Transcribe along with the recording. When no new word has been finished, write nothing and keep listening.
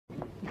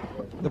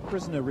The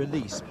prisoner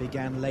release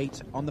began late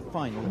on the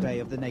final day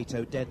of the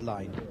NATO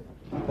deadline.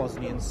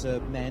 Bosnian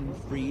Serb men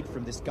freed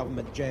from this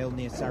government jail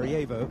near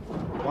Sarajevo,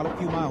 while a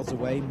few miles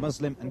away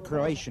Muslim and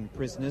Croatian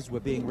prisoners were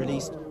being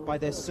released by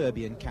their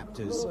Serbian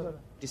captors.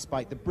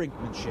 Despite the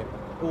brinkmanship,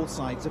 all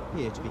sides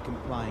appear to be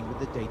complying with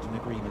the Dayton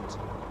Agreement.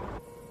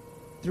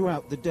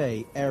 Throughout the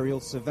day, aerial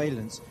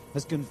surveillance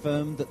has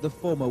confirmed that the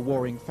former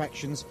warring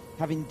factions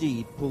have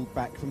indeed pulled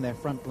back from their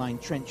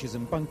frontline trenches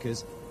and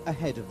bunkers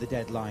ahead of the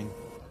deadline.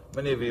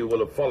 Many of you will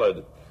have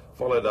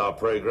followed our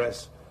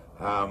progress.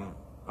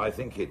 I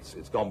think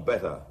it's gone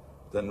better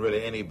than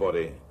really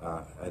anybody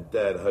had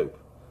dared hope.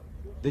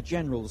 The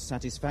general's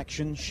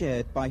satisfaction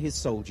shared by his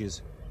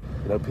soldiers.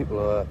 You know, people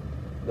are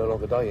no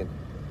longer dying.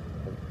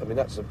 I mean,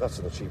 that's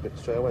an achievement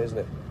straight away, isn't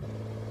it?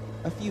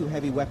 A few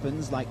heavy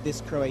weapons like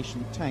this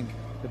Croatian tank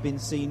have been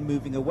seen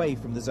moving away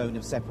from the zone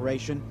of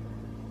separation,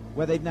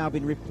 where they've now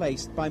been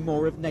replaced by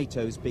more of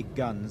NATO's big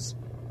guns.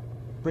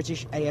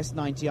 British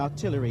AS-90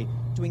 artillery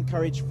to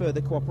encourage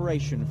further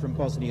cooperation from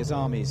Bosnia's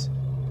armies.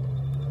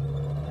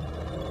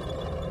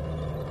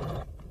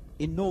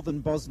 In northern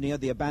Bosnia,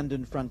 the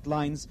abandoned front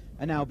lines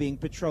are now being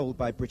patrolled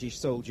by British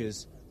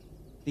soldiers.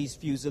 These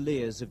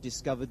Fusiliers have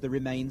discovered the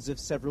remains of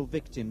several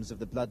victims of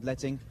the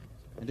bloodletting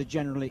and are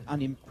generally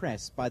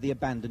unimpressed by the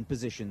abandoned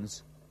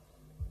positions.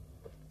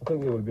 I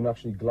think they would have been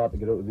actually glad to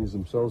get out of these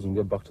themselves and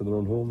get back to their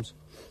own homes.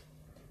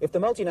 If the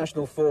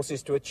multinational force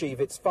is to achieve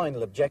its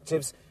final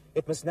objectives,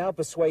 it must now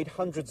persuade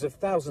hundreds of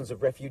thousands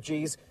of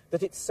refugees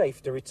that it's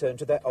safe to return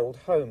to their old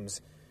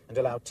homes and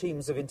allow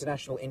teams of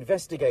international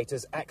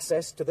investigators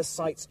access to the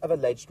sites of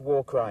alleged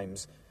war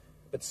crimes.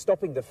 But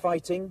stopping the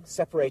fighting,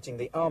 separating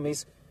the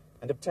armies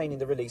and obtaining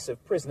the release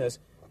of prisoners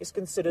is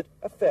considered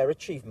a fair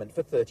achievement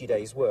for 30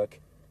 days' work.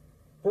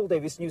 Paul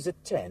Davis, News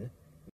at 10.